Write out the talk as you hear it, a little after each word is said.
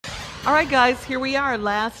All right, guys, here we are.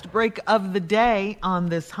 Last break of the day on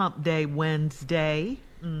this Hump Day Wednesday.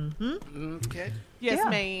 Okay. Yes, Yeah.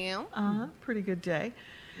 ma'am. Pretty good day.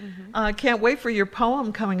 Can't wait for your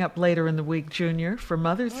poem coming up later in the week, Junior, for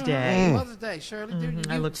Mother's Day. Mother's Day, Shirley.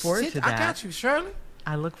 I look forward to that. I got you, Shirley.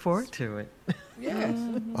 I look forward to it. Yes.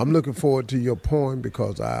 I'm looking forward to your poem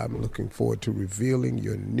because I'm looking forward to revealing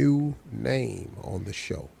your new name on the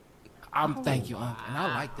show. Thank you, Uncle. And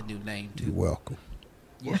I like the new name, You're too. welcome.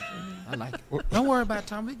 Yeah, I like it. Don't worry about it,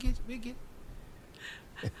 Tom. We'll get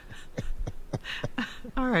it.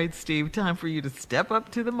 All right, Steve, time for you to step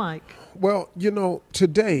up to the mic. Well,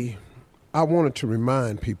 today I wanted to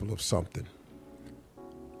remind people of something,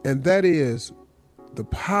 and that is the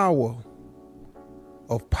power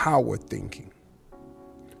of power thinking.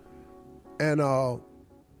 And I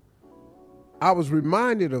was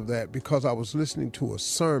reminded of that because I was listening to a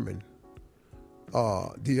sermon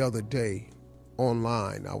the other day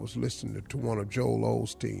online. I was listening to one of Joel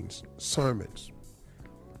Osteen's sermons,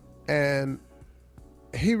 and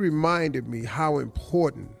he reminded me how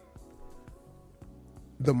important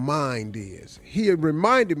the mind is. He had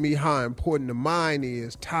reminded me how important the mind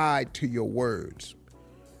is tied to your words,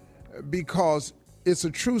 because it's a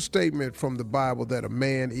true statement from the Bible that a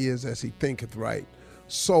man is as he thinketh, right?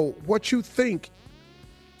 So what you think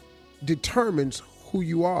determines who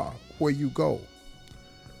you are, where you go.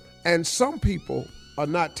 And some people are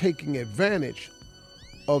not taking advantage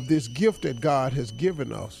of this gift that God has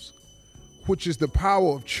given us, which is the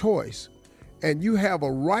power of choice. And you have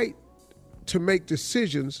a right to make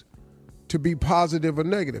decisions to be positive or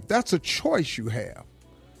negative. That's a choice you have.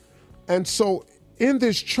 And so in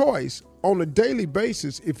this choice, on a daily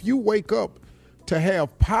basis, if you wake up to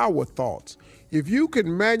have power thoughts, if you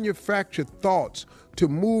can manufacture thoughts to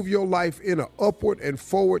move your life in an upward and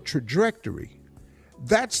forward trajectory,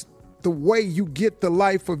 that's the way you get the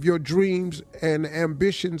life of your dreams and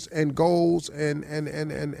ambitions and goals and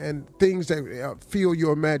things that fill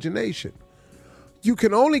your imagination. You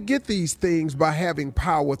can only get these things by having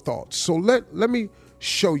power thoughts. So let me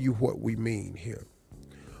show you what we mean here.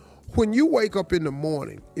 When you wake up in the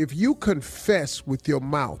morning, if you confess with your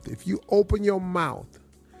mouth, if you open your mouth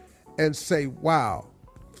and say, wow,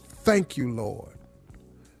 thank you, Lord.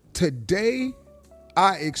 Today,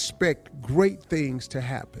 I expect great things to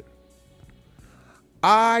happen.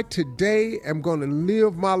 I today am going to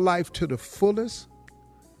live my life to the fullest.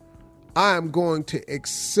 I am going to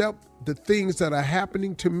accept the things that are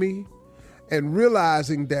happening to me and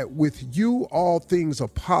realizing that with you, all things are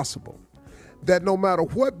possible. That no matter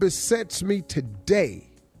what besets me today,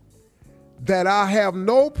 that I have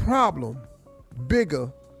no problem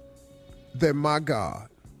bigger than my God.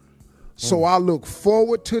 So I look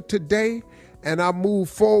forward to today, and I move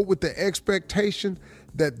forward with the expectation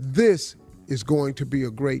that this is going to be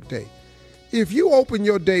a great day. If you open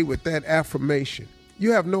your day with that affirmation,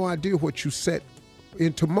 you have no idea what you set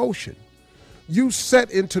into motion. You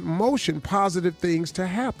set into motion positive things to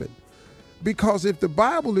happen. Because if the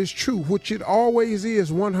Bible is true, which it always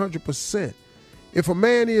is 100%, if a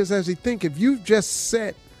man is as he think, if you've just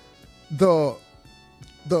set the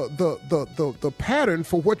pattern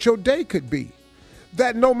for what your day could be,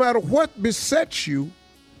 that no matter what besets you,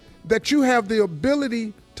 that you have the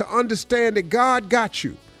ability to understand that God got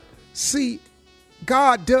you. See,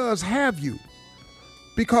 God does have you,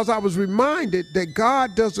 because I was reminded that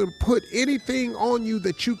God doesn't put anything on you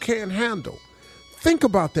that you can't handle. Think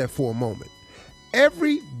about that for a moment.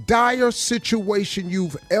 Every dire situation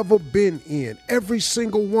you've ever been in, every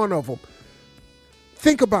single one of them,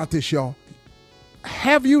 think about this, y'all.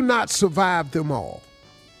 Have you not survived them all?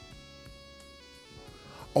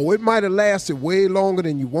 Oh, it might have lasted way longer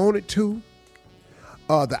than you wanted to.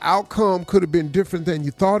 The outcome could have been different than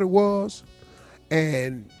you thought it was.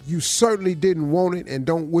 And you certainly didn't want it and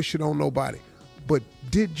don't wish it on nobody. But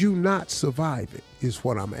did you not survive it, is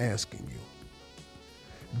what I'm asking you.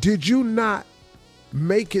 Did you not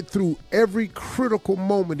make it through every critical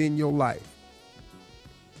moment in your life?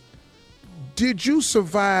 Did you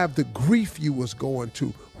survive the grief you was going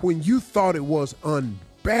to when you thought it was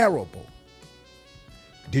unbearable?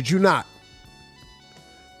 Did you not?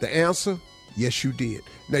 The answer, yes, you did.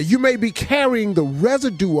 Now, you may be carrying the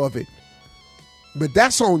residue of it, but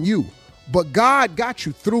that's on you. But God got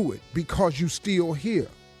you through it because you still here.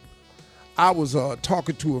 I was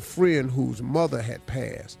talking to a friend whose mother had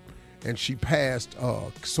passed, and she passed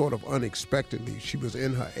sort of unexpectedly. She was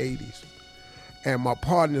in her 80s. And my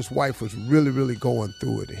partner's wife was really, really going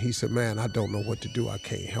through it. And he said, man, I don't know what to do. I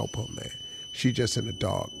can't help her, man. She's just in a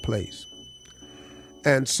dark place.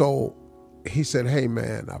 And so he said, hey,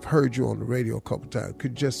 man, I've heard you on the radio a couple times.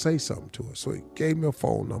 Could you just say something to her? So he gave me a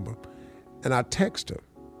phone number, and I texted her.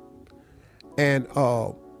 And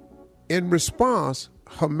in response,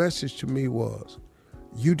 her message to me was,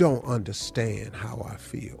 you don't understand how I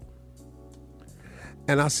feel.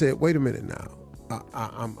 And I said, wait a minute now.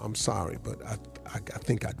 I'm sorry, but I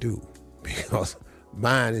think I do, because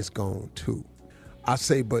mine is gone too. I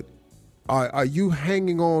say, but are you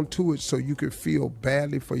hanging on to it so you can feel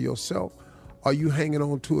badly for yourself? Are you hanging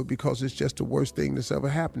on to it because it's just the worst thing that's ever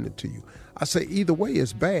happened to you? I say, either way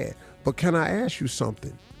it's bad, but can I ask you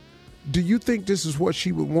something? Do you think this is what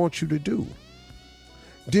she would want you to do?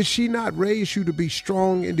 Did she not raise you to be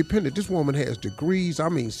strong, independent? This woman has degrees,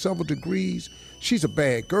 several degrees. She's a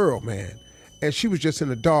bad girl, man. And she was just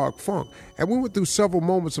in a dark funk. And we went through several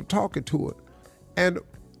moments of talking to her. And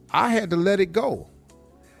I had to let it go.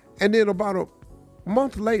 And then about a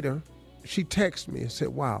month later, she texted me and said,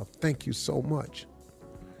 wow, thank you so much.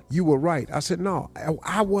 You were right. I said, no,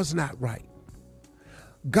 I was not right.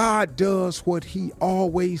 God does what he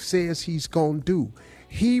always says he's going to do.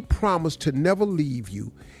 He promised to never leave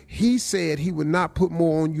you. He said he would not put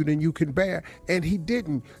more on you than you can bear, and he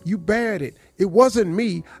didn't. You bared it. It wasn't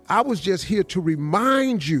me. I was just here to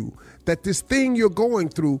remind you that this thing you're going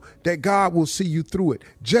through, that God will see you through it,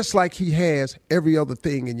 just like he has every other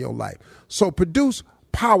thing in your life. So produce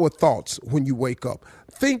power thoughts when you wake up.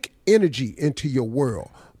 Think energy into your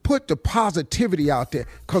world. Put the positivity out there,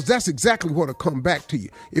 because that's exactly what will come back to you.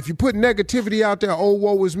 If you put negativity out there, oh,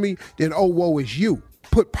 woe is me, then oh, woe is you.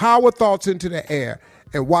 Put power thoughts into the air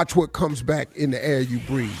and watch what comes back in the air you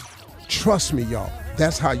breathe. Trust me, y'all.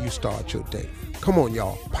 That's how you start your day. Come on,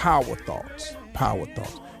 y'all. Power thoughts. Power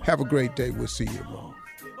thoughts. Have a great day. We'll see you tomorrow.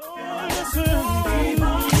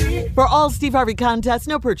 For all Steve Harvey contests,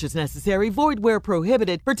 no purchase necessary, void where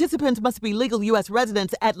prohibited. Participants must be legal U.S.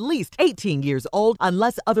 residents at least 18 years old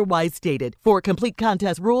unless otherwise stated. For complete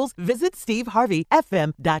contest rules, visit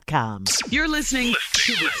steveharveyfm.com. You're listening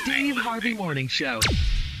to the Steve Harvey Morning Show.